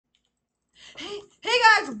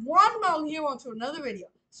one Metal Hero into another video.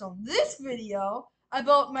 So in this video, I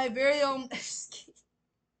built my very own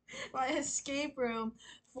escape room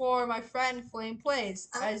for my friend Flame Plays.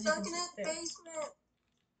 I'm As you can stuck in see his there. basement.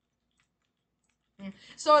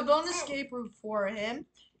 So I built an escape room for him,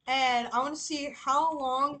 and I want to see how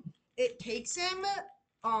long it takes him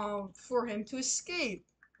for him to escape,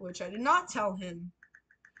 which I did not tell him.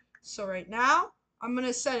 So right now, I'm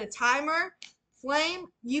gonna set a timer. Flame,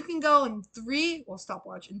 you can go in 3. Well, stop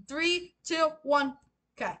watching. 3, 2, 1.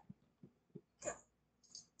 Okay.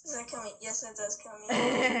 Does that kill me? Yes, it does kill me.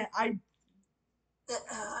 I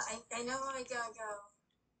know I gotta go.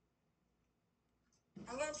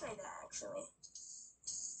 I'm gonna try that actually.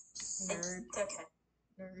 Nerd. Okay.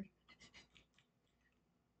 Nerd.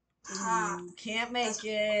 Ha. Ooh, can't make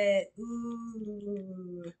it.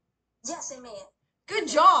 Ooh. Yes, I made it. Good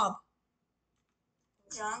job.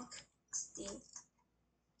 Junk, Steve.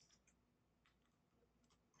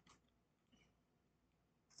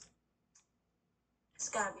 It's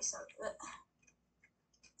gotta be something.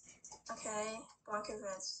 Okay, block of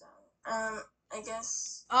redstone. I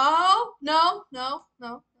guess. Oh, no.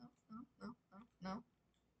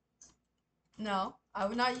 No, I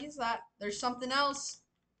would not use that. There's something else.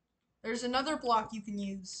 There's another block you can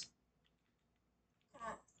use.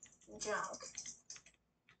 Junk.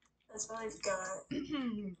 That's what we've got.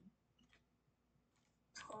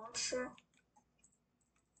 Torture.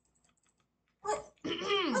 What?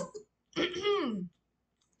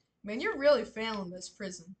 Man, you're really failing this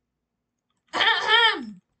prison.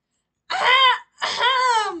 Oh,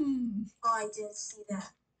 I did see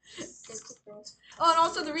that. Oh, and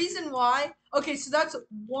also the reason why. Okay, so that's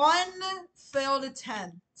 1 failed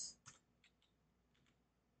attempt.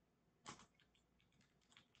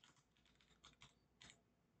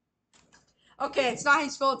 Okay, it's not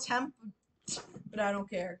his failed attempt, but I don't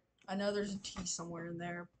care. I know there's a T somewhere in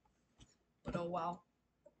there, but oh wow.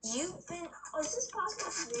 You've been. Oh, is this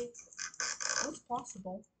possible to read? What's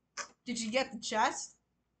possible? Did you get the chest?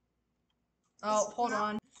 Oh, hold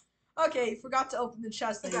on. Okay, forgot to open the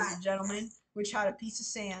chest, ladies and gentlemen, which had a piece of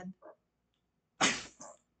sand.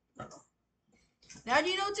 Now do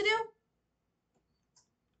you know what to do?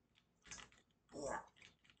 Yeah.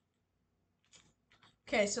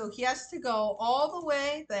 Okay, so he has to go all the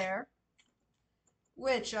way there,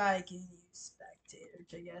 which I can use spectator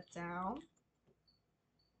to get down.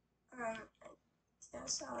 I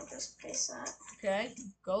guess I'll just place that. Okay,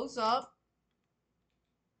 he goes up.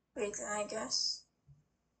 Break that, I guess.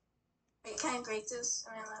 Wait, can I break this?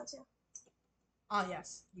 Am I allowed to? Oh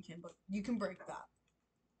yes, you can. But you can break that.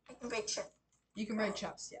 I can break shit. You can break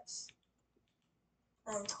chests, yes.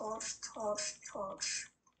 And torch.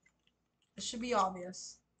 This should be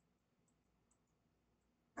obvious.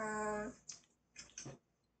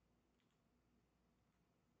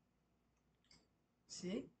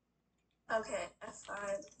 See? Okay,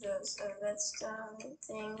 F5. There's a redstone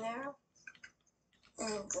thing there.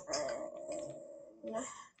 And then.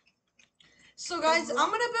 So guys, I'm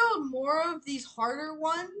gonna build more of these harder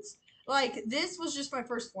ones. Like this was just my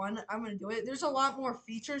first one. I'm gonna do it. There's a lot more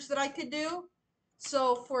features that I could do.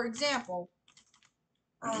 So for example,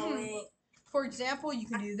 for example, you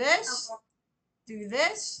can do this, do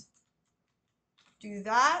this, do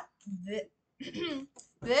that,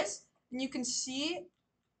 this, and you can see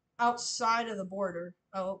outside of the border.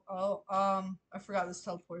 I forgot this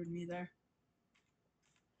teleported me there.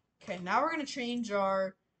 Okay, now we're gonna change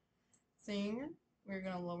our thing. We're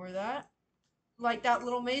gonna lower that. Like that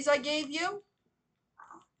little maze I gave you.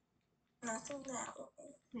 Nothing that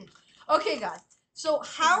way. Okay, guys. So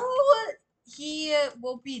how he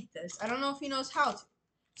will beat this? I don't know if he knows how to.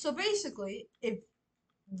 So basically, if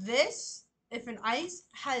an ice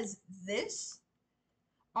has this,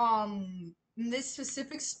 in this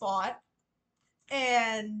specific spot,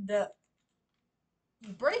 and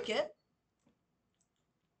you break it,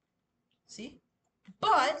 see?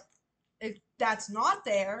 But if that's not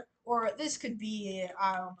there, or this could be,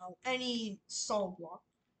 I don't know, any solid block.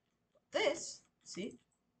 This, see?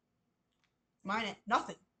 Mine,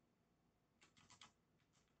 nothing.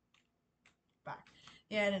 Back.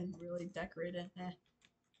 Yeah, I didn't really decorate it. I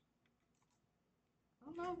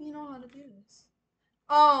don't know if you know how to do this.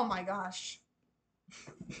 Oh my gosh.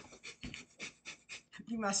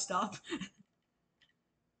 You messed up.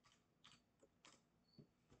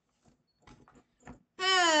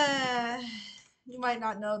 You might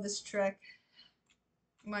not know this trick.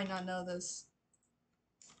 You might not know this.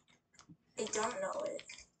 I don't know it.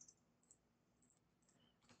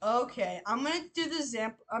 Okay, I'm gonna do the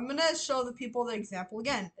example. I'm gonna show the people the example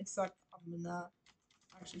again, except I'm gonna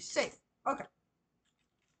actually save. Okay.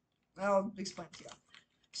 I'll explain to you.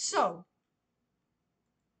 So,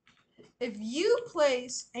 if you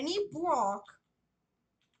place any block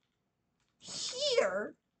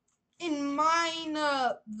here in mine,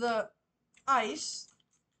 the ice,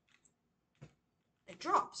 it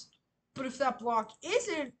drops. But if that block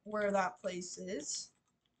isn't where that place is,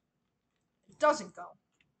 it doesn't go.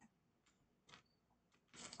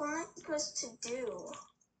 What am I supposed to do?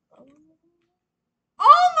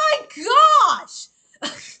 Oh my gosh!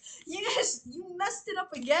 You messed it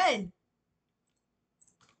up again.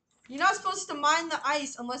 You're not supposed to mine the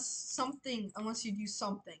ice unless you do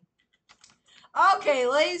something. Okay,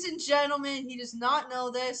 ladies and gentlemen, he does not know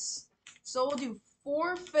this. So we'll do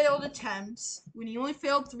 4 failed attempts when he only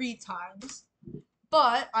failed 3 times.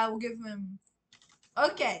 But I will give him.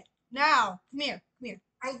 Okay, now come here.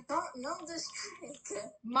 I don't know this trick.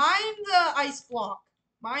 Mine the ice block.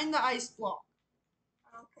 Mine the ice block.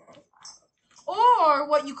 Okay. Or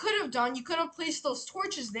what you could have done, you could have placed those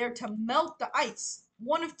torches there to melt the ice.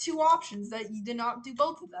 One of 2 options that you did not do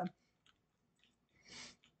both of them.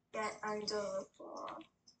 Get under the floor.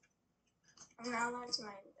 I'm not allowed to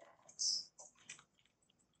mind that.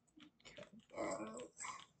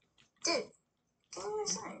 Dude, give me a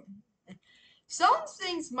sign. Some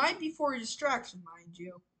things might be for a distraction, mind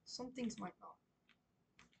you. Some things might not.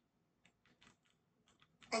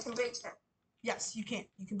 I can break that. Yes, you can.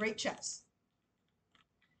 You can break chests.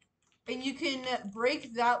 And you can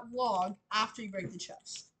break that log after you break the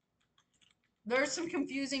chest. There's some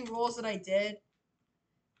confusing rules that I did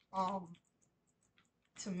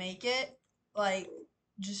to make it, like,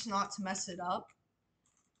 just not to mess it up.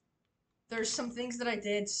 There's some things that I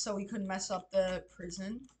did so we couldn't mess up the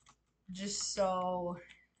prison. Just so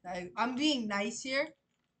I'm being nice here.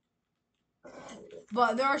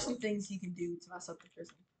 But there are some things you can do to mess up the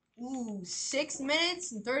prison. Ooh, 6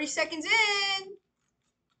 minutes and 30 seconds in.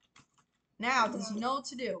 Now, does he know what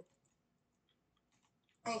to do?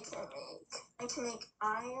 I can make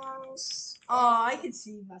irons. Oh, I can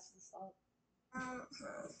see you messed this up.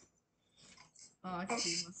 Mm-hmm. Oh, I can see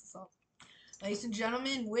you messed this up. Ladies and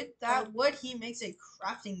gentlemen, with that wood, he makes a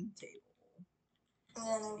crafting table. And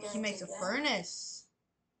then I'm He makes a furnace.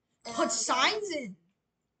 And Put signs in.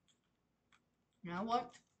 Now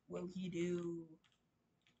what will he do?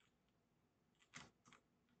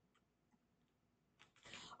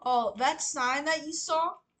 Oh, that sign that you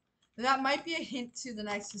saw, that might be a hint to the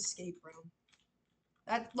next escape room.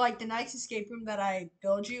 That, like, the next escape room that I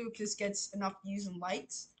build you, if this gets enough views and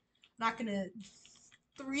likes. I'm not gonna...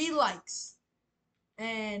 3 likes.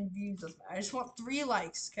 And views doesn't matter. I just want 3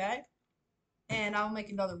 likes, okay? And I'll make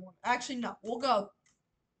another one. Actually, no. We'll go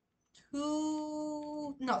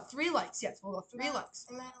 3 likes. Yes, we'll go 3 likes.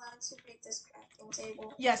 Am I allowed to break this crafting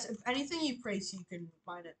table? Yes, if anything you praise, you can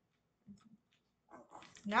mine it. Okay.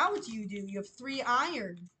 Now what do? You have 3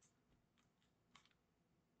 iron.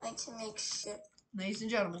 I can make shit. Ladies and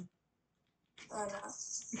gentlemen. Oh no.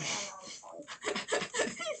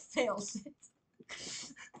 He fails it.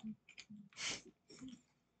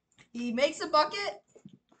 He makes a bucket.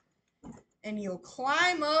 And he'll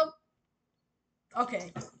climb up.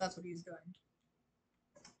 Okay, that's what he's doing.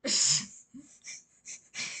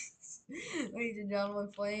 Ladies and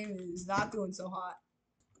gentlemen, Flame is not doing so hot.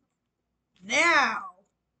 Now,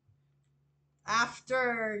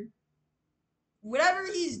 after whatever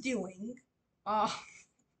he's doing, what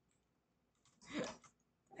the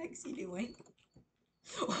heck's he doing?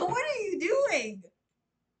 What are you doing?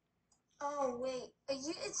 Oh wait,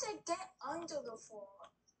 it said get under the floor.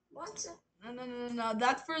 What? No.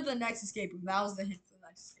 That's for the next escape room. That was the hint for the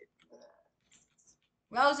next escape room.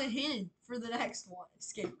 That was a hint for the next one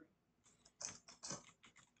escape room.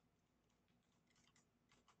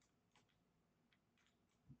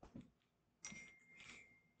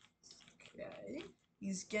 Okay,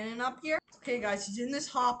 he's getting up here. Okay, guys, he's in this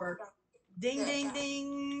hopper. Ding, ding,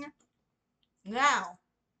 ding. Now,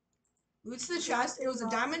 loots the chest. It was a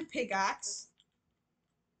diamond pickaxe.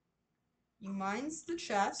 He mines the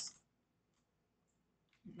chest.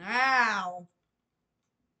 Now.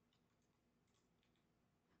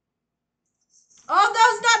 Oh, that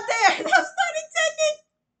was not there. That was not intended.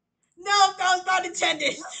 No, that was not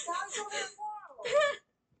intended.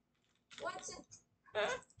 What's it? I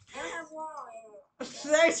don't have water.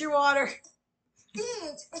 There's your water.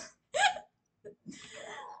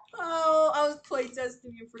 Oh, I was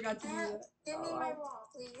playtesting you. Forgot to do that. Give me my wall,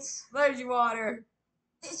 please. There's your water.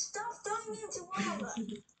 Stop throwing me into lava.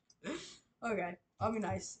 Okay, I'll be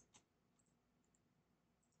nice.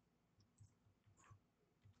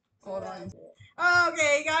 Hold on.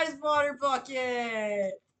 Okay, got his water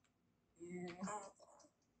bucket. Yeah.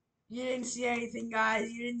 You didn't see anything,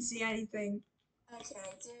 guys. You didn't see anything. Okay,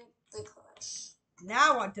 I did the crush.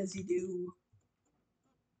 Now what does he do?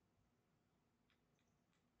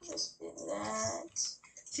 Just did that.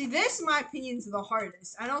 See, this, in my opinion, is the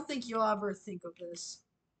hardest. I don't think you'll ever think of this.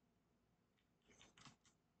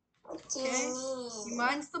 What do Okay. you He need?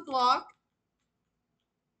 mines the block.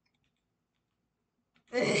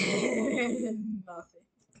 Nothing.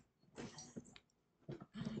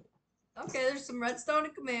 Okay, there's some redstone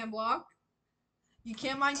and command block. You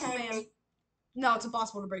can't mine Can I command. break? No, it's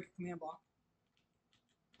impossible to break a command block.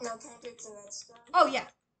 No, can I break the redstone? Oh, yeah.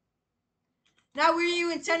 Now, were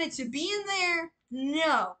you intended to be in there?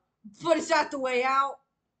 No. But is that the way out?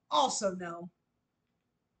 Also, no.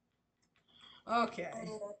 Okay.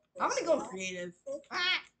 I'm gonna go creative.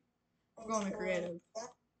 Ah, I'm going to creative.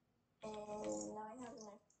 And now I have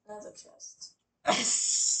another chest.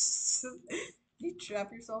 You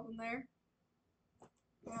trap yourself in there?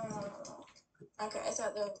 No. Okay, I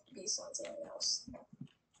thought there would be something else.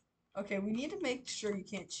 Okay, we need to make sure you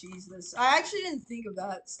can't cheese this. I actually didn't think of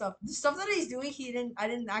that stuff. The stuff that he's doing, I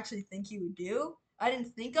didn't actually think he would do. I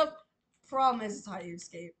didn't think of. Problem is, it's how you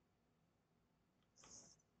escape.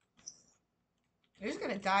 You're just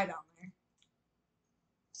gonna die down there.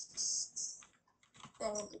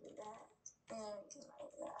 Then we do that. And we can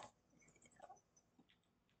like that.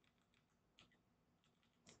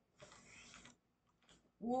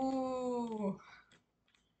 Ooh.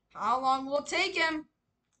 How long will it take him?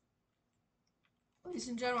 Ladies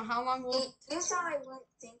and gentlemen, how long will it You thought I wouldn't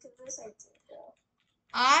think of this? I did though.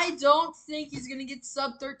 I don't think he's gonna get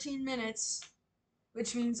sub 13 minutes.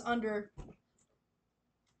 Which means under.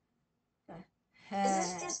 Is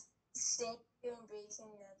this just staying here and breaking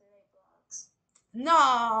netherite blocks?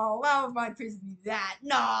 No, why would my prison do that?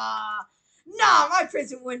 Nah, my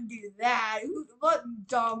prison wouldn't do that. What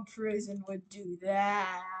dumb prison would do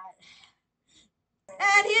that?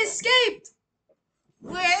 And he escaped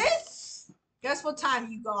with. Guess what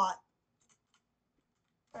time you got?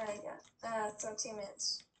 I got 13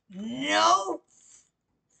 minutes. No.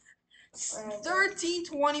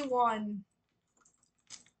 13:21.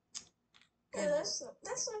 Yeah, that's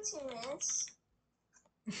 13 minutes.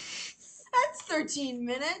 That's 13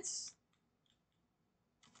 minutes.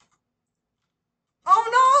 Oh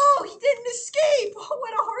no, he didn't escape. Oh,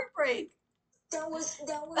 what a heartbreak. That was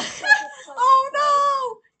Oh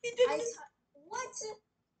no, he didn't. What?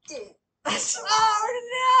 Dude. Oh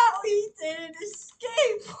no, he didn't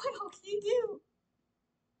escape. What did you do?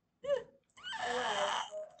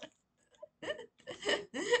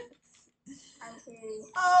 I'm kidding.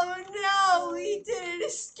 Oh no, he didn't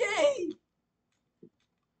escape.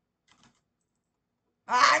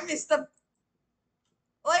 I missed the.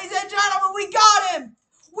 Ladies and gentlemen, we got him.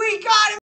 We got him.